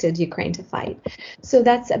expected Ukraine to fight. So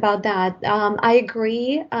that's about that. I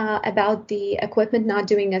agree about the equipment not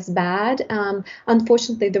doing as bad.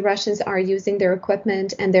 Unfortunately, the Russians are using their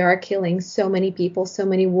equipment and they are killing so many people, so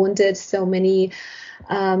many wounded, so many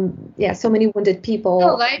wounded people.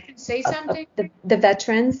 Oh, I can say something? The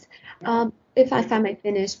veterans. If I might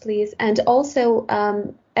finish, please. And also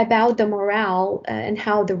about the morale and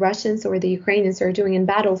how the Russians or the Ukrainians are doing in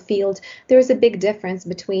battlefield, there's a big difference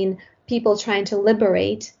between people trying to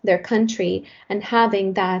liberate their country and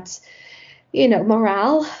having that,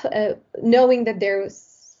 morale, knowing that they're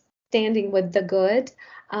standing with the good,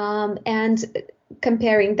 and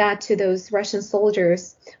comparing that to those Russian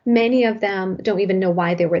soldiers. Many of them don't even know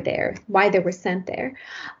why they were there, why they were sent there.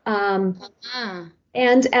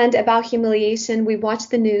 And about humiliation, we watch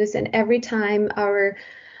the news, and every time our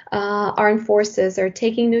armed forces are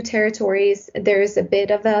taking new territories, there's a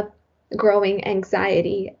bit of a growing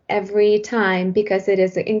anxiety every time, because it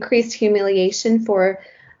is increased humiliation for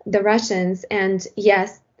the Russians. And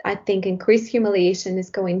yes, I think increased humiliation is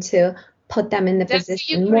going to put them in the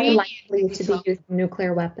position more likely to be using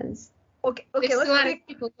nuclear weapons. Okay,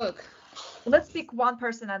 let's speak one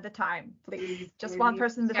person at a time, please. Just one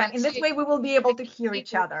person at a time. In this way, we will be able to hear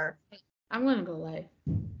each other. I'm going to go live.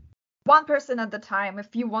 One person at a time.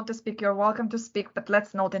 If you want to speak, you're welcome to speak, but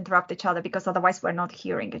let's not interrupt each other, because otherwise we're not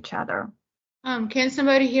hearing each other. Can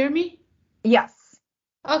somebody hear me? Yes.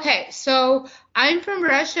 Okay, so I'm from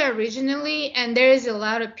Russia originally, and there is a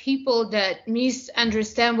lot of people that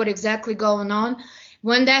misunderstand what exactly going on.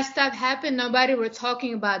 When that stuff happened, nobody were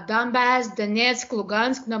talking about Donbass, Donetsk,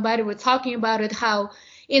 Lugansk. Nobody were talking about it, how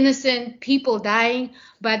innocent people dying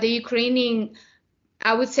by the Ukrainian,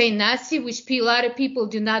 I would say, Nazi, which a lot of people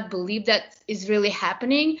do not believe that is really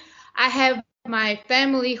happening. I have my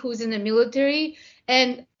family who's in the military,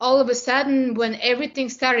 and all of a sudden, when everything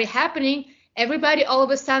started happening, everybody all of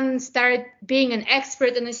a sudden started being an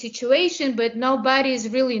expert in a situation, but nobody is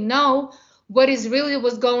really know what is really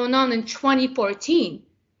was going on in 2014.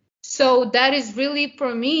 So that is really,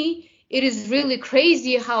 for me, it is really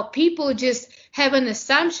crazy how people just have an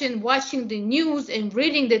assumption watching the news and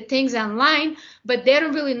reading the things online, but they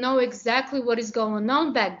don't really know exactly what is going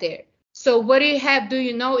on back there. So what do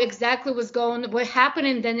you know exactly what happened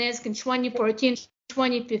in Donetsk in 2014,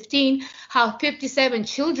 2015, how 57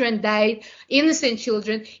 children died, innocent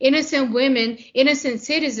children, innocent women, innocent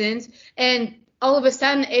citizens, and all of a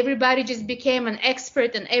sudden everybody just became an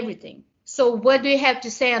expert in everything. So what do you have to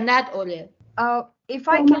say on that, Olya? If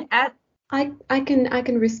I can add, I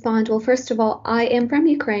can respond. Well, first of all, I am from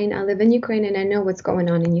Ukraine. I live in Ukraine and I know what's going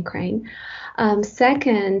on in Ukraine.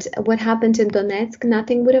 Second, what happened in Donetsk,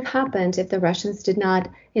 nothing would have happened if the Russians did not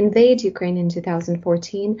invade Ukraine in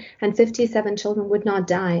 2014, and 57 children would not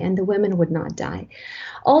die and the women would not die.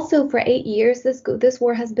 Also, for 8 years, this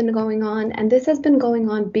war has been going on, and this has been going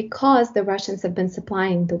on because the Russians have been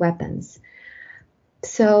supplying the weapons.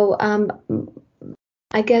 So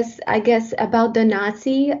I guess about the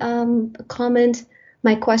Nazi comment,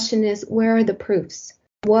 my question is, where are the proofs?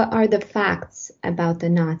 What are the facts about the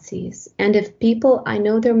Nazis? And if people, I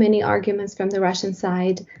know there are many arguments from the Russian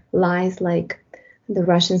side, lies like the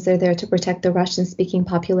Russians are there to protect the Russian-speaking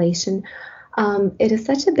population. It is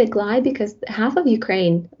such a big lie because half of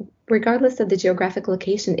Ukraine, regardless of the geographic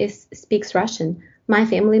location, speaks Russian. My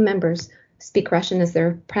family members speak Russian as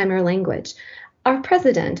their primary language. Our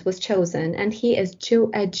president was chosen, and he is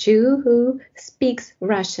a Jew who speaks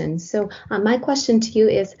Russian. So my question to you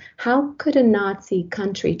is, how could a Nazi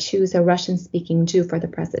country choose a Russian-speaking Jew for the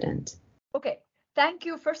president? Okay, thank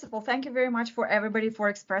you. First of all, thank you very much for everybody for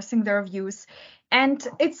expressing their views. And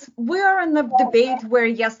we are in a debate where,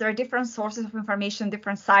 yes, there are different sources of information,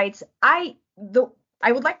 different sides. I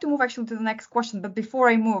would like to move actually to the next question, but before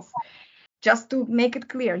I move, just to make it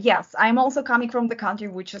clear, yes, I'm also coming from the country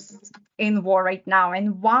which is in war right now.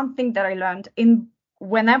 And one thing that I learned,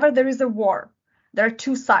 whenever there is a war, there are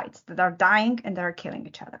two sides that are dying and that are killing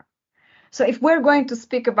each other. So if we're going to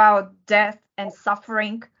speak about death and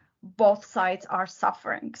suffering, both sides are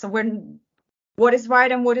suffering. So what is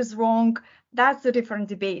right and what is wrong, that's a different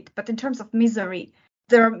debate. But in terms of misery,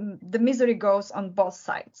 the misery goes on both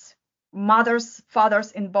sides. Mothers,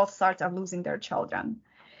 fathers in both sides are losing their children.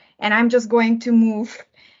 And I'm just going to move,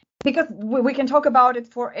 because we can talk about it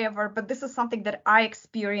forever, but this is something that I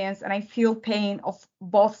experience and I feel pain of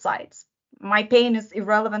both sides. My pain is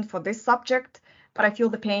irrelevant for this subject, but I feel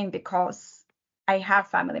the pain because I have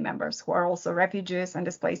family members who are also refugees and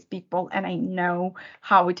displaced people, and I know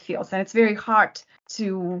how it feels. And it's very hard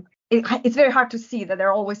to see that there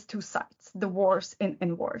are always two sides, the wars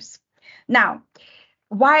and wars. Now,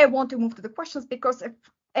 why I want to move to the questions, because if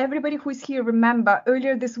everybody who is here, remember,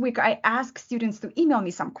 earlier this week, I asked students to email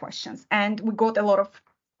me some questions, and we got a lot of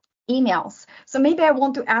emails. So maybe I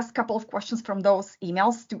want to ask a couple of questions from those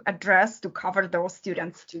emails to cover those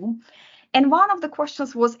students too. And one of the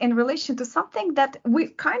questions was in relation to something that we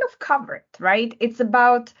kind of covered, right? It's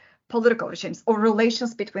about political regimes or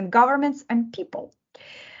relations between governments and people.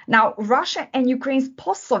 Now, Russia and Ukraine's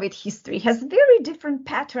post-Soviet history has very different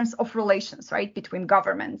patterns of relations, right, between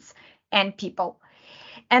governments and people.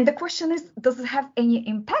 And the question is, does it have any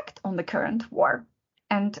impact on the current war?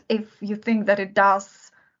 And if you think that it does,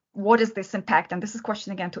 what is this impact? And this is a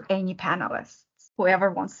question again to any panelists, whoever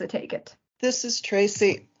wants to take it. This is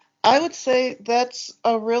Tracy. I would say that's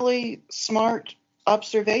a really smart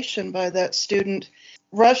observation by that student.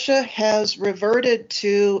 Russia has reverted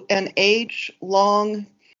to an age-long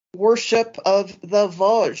worship of the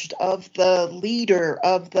vozhd, of the leader,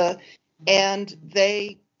 and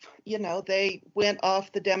they went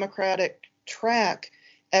off the democratic track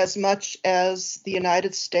as much as the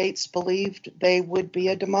United States believed they would be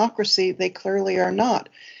a democracy. They clearly are not.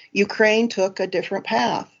 Ukraine took a different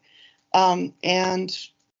path. And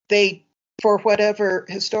they, for whatever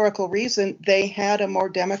historical reason, they had a more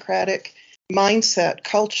democratic mindset,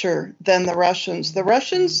 culture than the Russians. The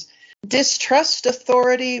Russians distrust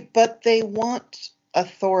authority, but they want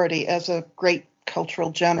authority as a great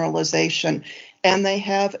cultural generalization. And they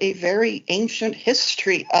have a very ancient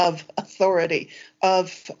history of authority, of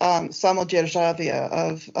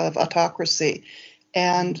samoderzhavia, of autocracy.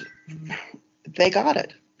 And they got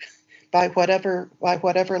it by whatever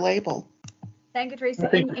label. Thank you, Tracy.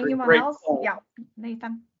 Anyone else? Yeah,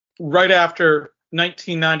 Nathan. Right after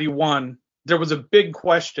 1991, there was a big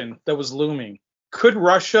question that was looming. Could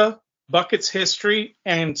Russia buck its history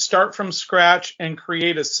and start from scratch and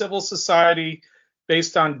create a civil society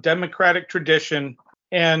based on democratic tradition?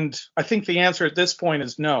 And I think the answer at this point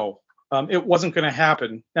is no. It wasn't going to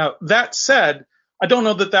happen. Now, that said, I don't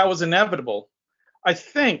know that was inevitable. I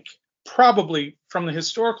think probably from the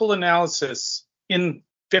historical analysis in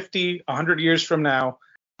 50, 100 years from now,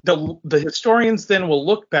 the historians then will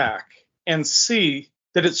look back and see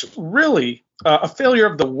that it's really a failure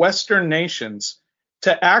of the Western nations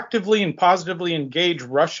to actively and positively engage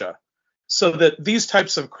Russia so that these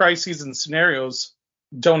types of crises and scenarios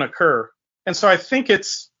don't occur. And so I think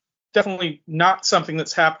it's definitely not something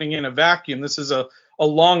that's happening in a vacuum. This is a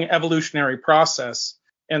long evolutionary process.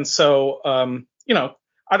 And so,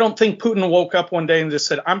 I don't think Putin woke up one day and just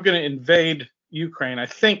said, I'm going to invade Ukraine. I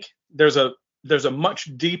think there's a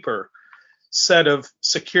much deeper set of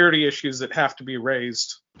security issues that have to be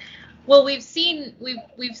raised. Well, we've seen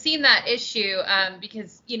that issue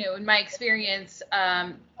because, you know, in my experience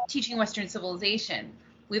teaching Western civilization,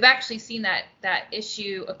 we've actually seen that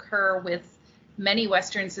issue occur with many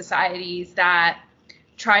Western societies that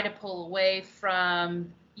try to pull away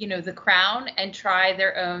from, you know, the crown and try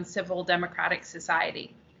their own civil democratic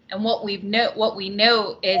society. And what we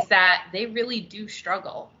know is that they really do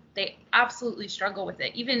struggle. They absolutely struggle with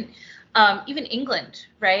it. Even England,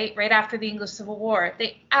 right after the English Civil War,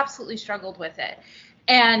 they absolutely struggled with it.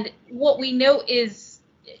 And what we know is,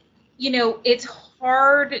 you know, it's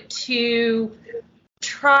hard to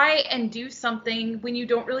try and do something when you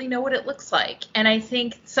don't really know what it looks like. And I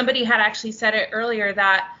think somebody had actually said it earlier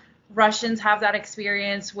that Russians have that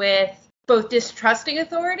experience with both distrusting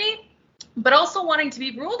authority, but also wanting to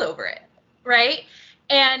be ruled over it, right?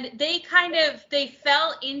 And they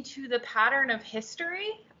fell into the pattern of history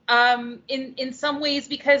in some ways,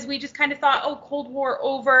 because we just kind of thought, oh, Cold War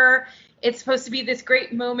over, it's supposed to be this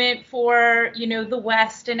great moment for, you know, the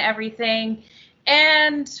West and everything.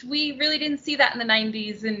 And we really didn't see that in the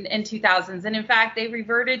 90s and 2000s. And in fact, they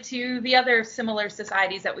reverted to the other similar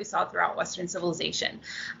societies that we saw throughout Western civilization.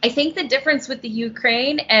 I think the difference with the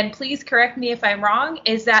Ukraine, and please correct me if I'm wrong,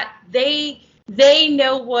 is that they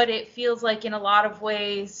know what it feels like in a lot of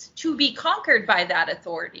ways to be conquered by that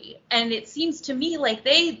authority. And it seems to me like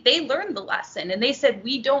they learned the lesson, and they said,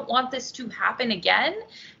 we don't want this to happen again,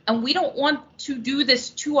 and we don't want to do this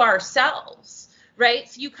to ourselves. Right.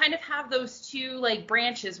 So you kind of have those two like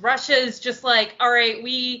branches. Russia is just like, all right,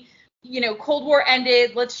 Cold War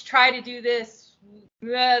ended. Let's try to do this.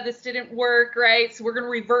 This didn't work. Right. So we're going to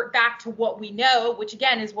revert back to what we know, which,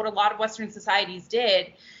 again, is what a lot of Western societies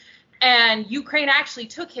did. And Ukraine actually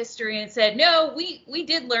took history and said, no, we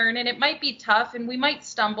did learn, and it might be tough and we might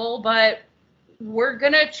stumble, but we're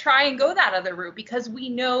going to try and go that other route because we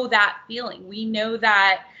know that feeling. We know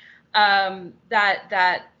that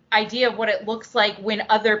that idea of what it looks like when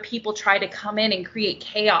other people try to come in and create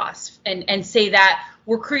chaos and say that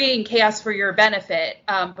we're creating chaos for your benefit,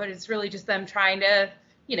 but it's really just them trying to,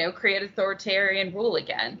 create authoritarian rule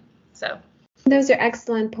again. So those are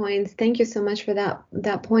excellent points. Thank you so much for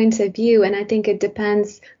that point of view. And I think it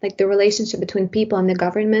depends, like the relationship between people and the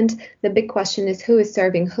government. The big question is who is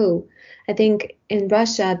serving who. I think in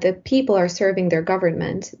Russia, the people are serving their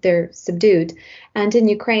government. They're subdued. And in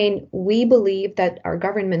Ukraine, we believe that our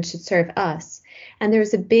government should serve us. And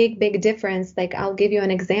there's a big, big difference. Like, I'll give you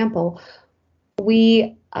an example.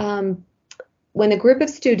 When a group of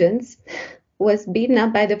students was beaten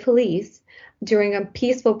up by the police during a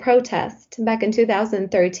peaceful protest back in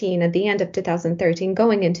 2013, at the end of 2013,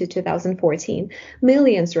 going into 2014,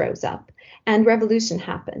 millions rose up and revolution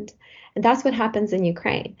happened. And that's what happens in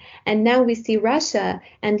Ukraine. And now we see Russia.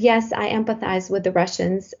 And yes, I empathize with the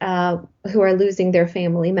Russians who are losing their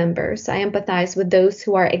family members. I empathize with those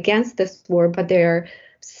who are against this war, but they're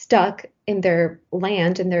stuck in their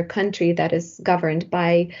land, in their country that is governed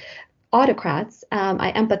by autocrats.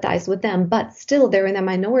 I empathize with them, but still they're in a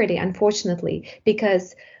minority, unfortunately,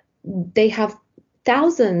 because they have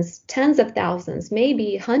thousands, tens of thousands,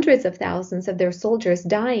 maybe hundreds of thousands of their soldiers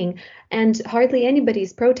dying, and hardly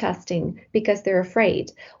anybody's protesting because they're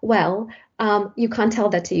afraid. Well, you can't tell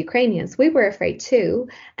that to Ukrainians. We were afraid too,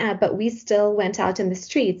 but we still went out in the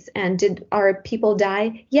streets. And did our people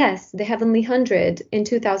die? Yes, the Heavenly 100 in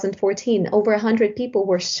 2014. Over 100 people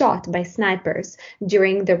were shot by snipers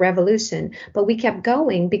during the revolution, but we kept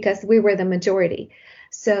going because we were the majority.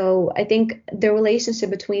 So I think the relationship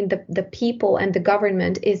between the people and the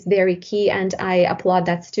government is very key, and I applaud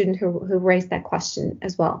that student who raised that question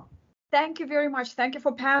as well. Thank you very much. Thank you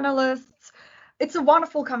for panelists. It's a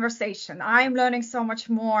wonderful conversation. I'm learning so much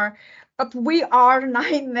more, but we are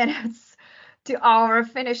 9 minutes to our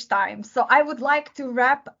finish time. So I would like to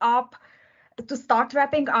start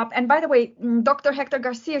wrapping up. And by the way, Dr. Hector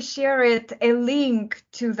Garcia shared a link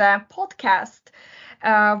to the podcast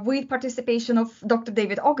with participation of Dr.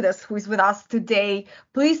 David Ogdes, who is with us today.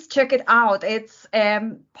 Please check it out. It's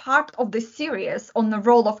part of the series on the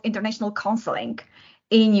role of international counseling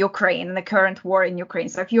in Ukraine, the current war in Ukraine.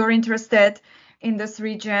 So if you're interested in this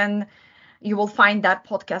region, you will find that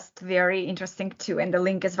podcast very interesting too. And the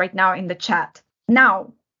link is right now in the chat.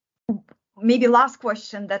 Now, maybe last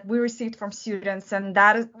question that we received from students, and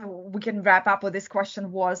that is, we can wrap up with this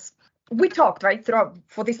question, was, we talked, right,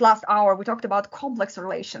 for this last hour, we talked about complex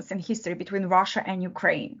relations in history between Russia and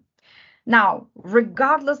Ukraine. Now,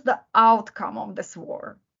 regardless the outcome of this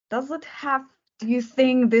war, do you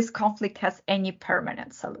think this conflict has any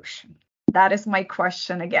permanent solution? That is my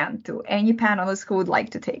question again to any panelists who would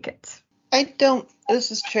like to take it.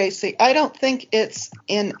 This is Tracy. I don't think it's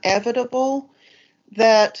inevitable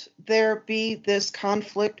that there be this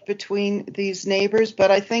conflict between these neighbors, but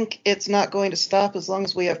I think it's not going to stop as long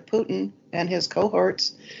as we have Putin and his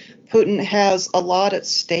cohorts. Putin has a lot at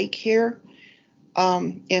stake here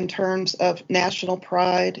in terms of national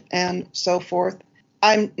pride and so forth.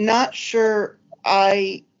 I'm not sure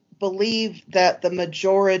I believe that the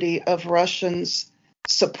majority of Russians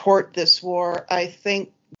support this war. I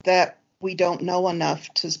think that we don't know enough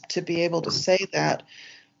to be able to say that.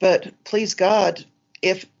 But please God,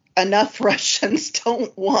 if enough Russians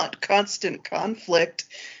don't want constant conflict,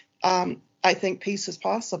 I think peace is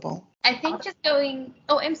possible. I think just going,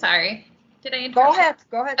 oh, I'm sorry. Did I interrupt?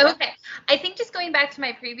 Go ahead. Okay. I think just going back to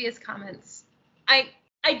my previous comments, I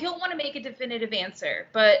don't want to make a definitive answer,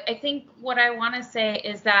 but I think what I want to say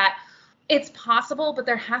is that it's possible, but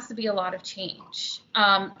there has to be a lot of change.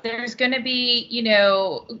 There's going to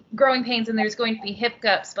be, growing pains and there's going to be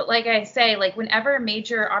hiccups. But like I say, like whenever a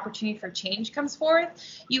major opportunity for change comes forth,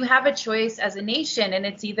 you have a choice as a nation, and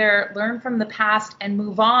it's either learn from the past and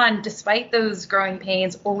move on despite those growing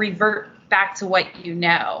pains or revert back to what you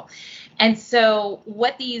know. And so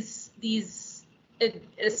what these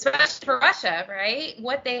especially for Russia, right,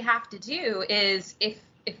 what they have to do is if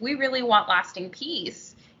we really want lasting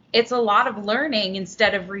peace, it's a lot of learning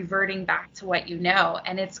instead of reverting back to what you know.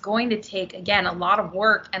 And it's going to take, again, a lot of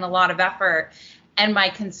work and a lot of effort. And my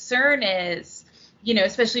concern is,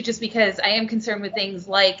 especially just because I am concerned with things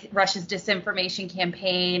like Russia's disinformation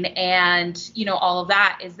campaign and, all of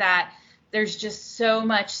that, is that there's just so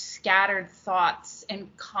much scattered thoughts and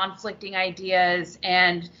conflicting ideas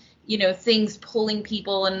and, things pulling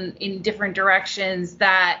people in different directions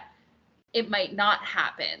that it might not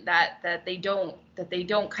happen, that they don't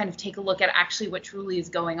kind of take a look at actually what truly is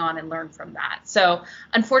going on and learn from that. So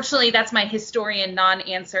unfortunately, that's my historian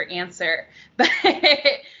non-answer answer. But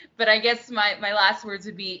I guess my last words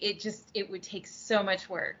would be it would take so much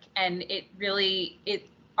work, and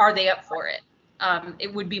are they up for it?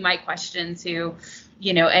 It would be my question to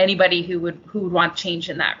anybody who would want change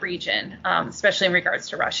in that region, especially in regards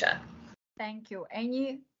to Russia. Thank you.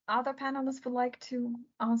 Any other panelists would like to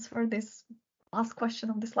answer this last question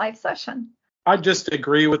of this live session? I just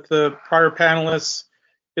agree with the prior panelists.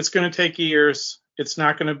 It's going to take years. It's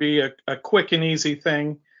not going to be a quick and easy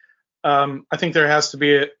thing. I think there has to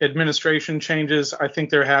be administration changes. I think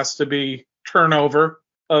there has to be turnover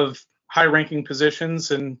of high-ranking positions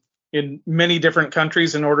in many different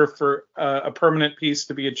countries in order for a permanent peace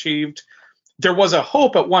to be achieved. There was a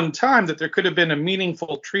hope at one time that there could have been a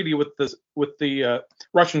meaningful treaty with the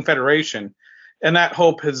Russian Federation, and that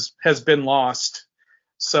hope has been lost.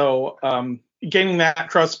 So gaining that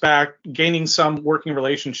trust back, gaining some working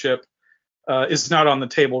relationship is not on the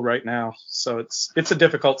table right now. So it's a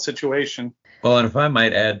difficult situation. Well, and if I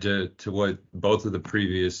might add to what both of the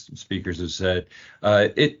previous speakers have said,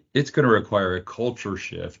 it's going to require a culture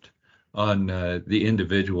shift on the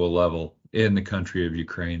individual level in the country of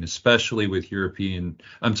Ukraine, especially with in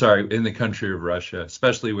the country of Russia,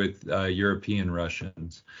 especially with European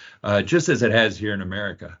Russians, just as it has here in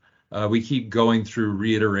America. We keep going through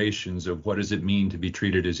reiterations of what does it mean to be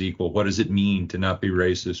treated as equal? What does it mean to not be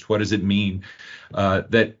racist? What does it mean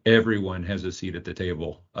that everyone has a seat at the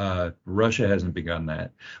table? Russia hasn't begun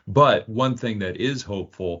that. But one thing that is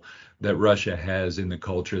hopeful that Russia has in the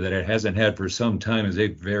culture that it hasn't had for some time is a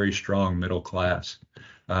very strong middle class.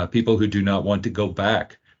 People who do not want to go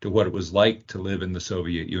back to what it was like to live in the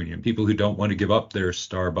Soviet Union. People who don't want to give up their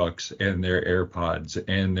Starbucks and their AirPods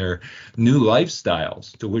and their new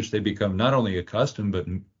lifestyles to which they become not only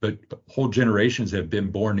accustomed, but whole generations have been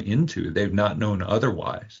born into. They've not known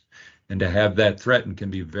otherwise. And to have that threatened can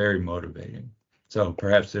be very motivating. So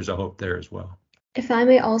perhaps there's a hope there as well. If I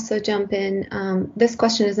may also jump in, this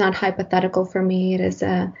question is not hypothetical for me. It is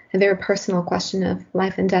a very personal question of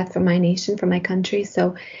life and death for my nation, for my country.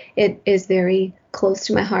 So it is very close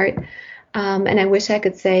to my heart. And I wish I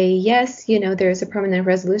could say, yes, there's a permanent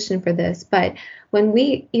resolution for this. But when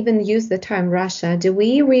we even use the term Russia, do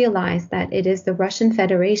we realize that it is the Russian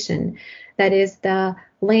Federation that is the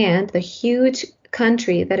land, the huge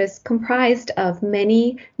country that is comprised of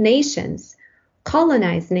many nations,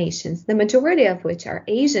 colonized nations, the majority of which are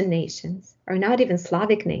Asian nations, are not even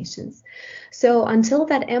Slavic nations. So until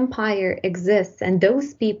that empire exists and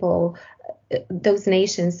those people, those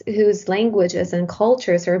nations whose languages and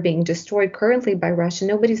cultures are being destroyed currently by Russia,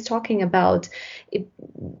 nobody's talking about,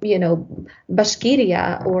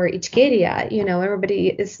 Bashkiria or Ichkeria, everybody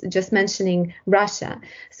is just mentioning Russia.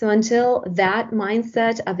 So until that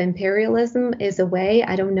mindset of imperialism is away,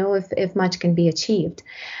 I don't know if much can be achieved.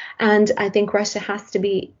 And I think Russia has to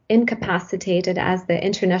be incapacitated as the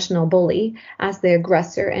international bully, as the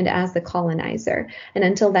aggressor, and as the colonizer. And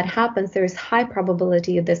until that happens, there is high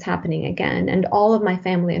probability of this happening again. And all of my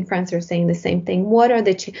family and friends are saying the same thing. Where's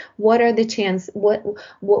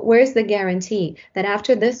the guarantee that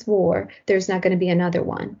after this war, there's not going to be another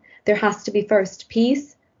one? There has to be first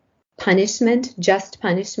peace, punishment, just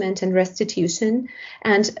punishment and restitution,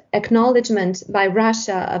 and acknowledgement by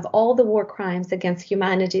Russia of all the war crimes against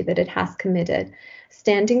humanity that it has committed,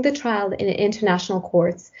 standing the trial in international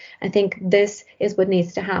courts. I think this is what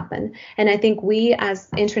needs to happen. And I think we as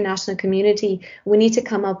international community, we need to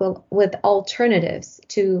come up with alternatives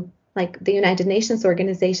to like the United Nations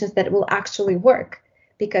organizations that will actually work.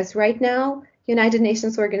 Because right now, United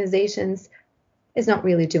Nations organizations is not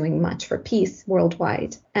really doing much for peace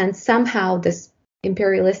worldwide. And somehow this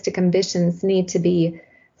imperialistic ambitions need to be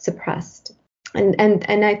suppressed.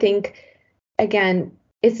 And I think, again,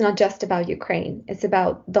 it's not just about Ukraine. It's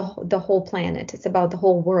about the whole planet. It's about the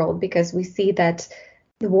whole world, because we see that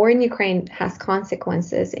the war in Ukraine has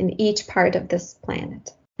consequences in each part of this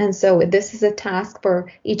planet. And so this is a task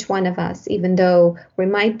for each one of us, even though we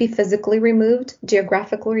might be physically removed,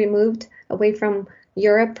 geographically removed away from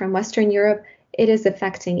Europe, from Western Europe. It is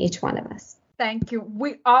affecting each one of us. Thank you.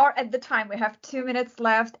 We are at the time. We have 2 minutes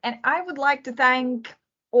left. And I would like to thank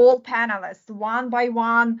all panelists one by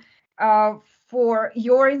one for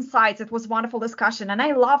your insights. It was a wonderful discussion. And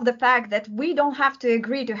I love the fact that we don't have to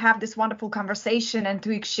agree to have this wonderful conversation and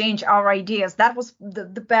to exchange our ideas. That was the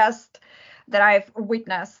best that I've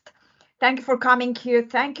witnessed. Thank you for coming here.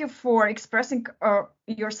 Thank you for expressing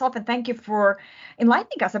yourself, and thank you for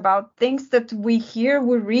enlightening us about things that we hear,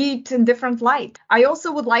 we read in different light. I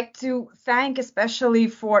also would like to thank especially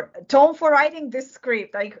for Tom for writing this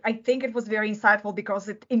script. I think it was very insightful because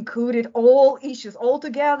it included all issues all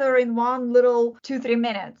together in one little 2-3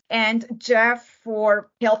 minutes. And Jeff for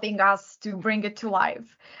helping us to bring it to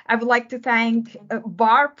life. I would like to thank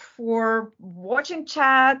Barb for watching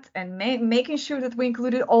chat and making sure that we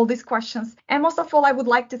included all these questions. And most of all, I would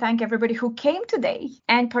like to thank everybody who came today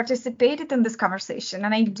and participated in this conversation.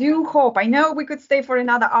 And I do hope, I know we could stay for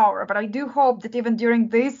another hour, but I do hope that even during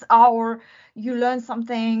this hour, you learned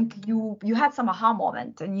something, you had some aha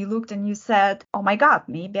moment, and you looked and you said, oh my God,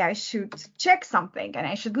 maybe I should check something and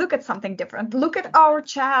I should look at something different. Look at our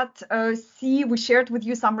chat, see, we shared with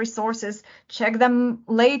you some resources, check them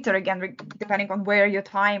later again, depending on where your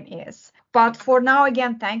time is. But for now,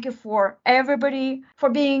 again, thank you for everybody for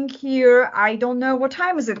being here. I don't know what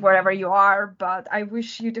time is it wherever you are, but I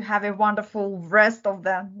wish you to have a wonderful rest of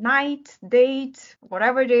the night, date,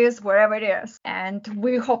 whatever it is, wherever it is. And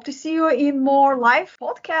we hope to see you in more live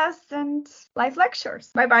podcasts and live lectures.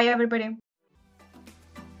 Bye-bye, everybody.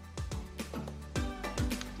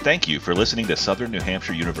 Thank you for listening to Southern New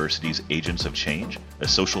Hampshire University's Agents of Change, a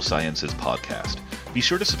social sciences podcast. Be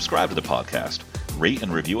sure to subscribe to the podcast, rate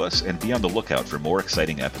and review us, and be on the lookout for more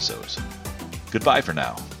exciting episodes. Goodbye for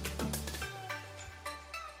now.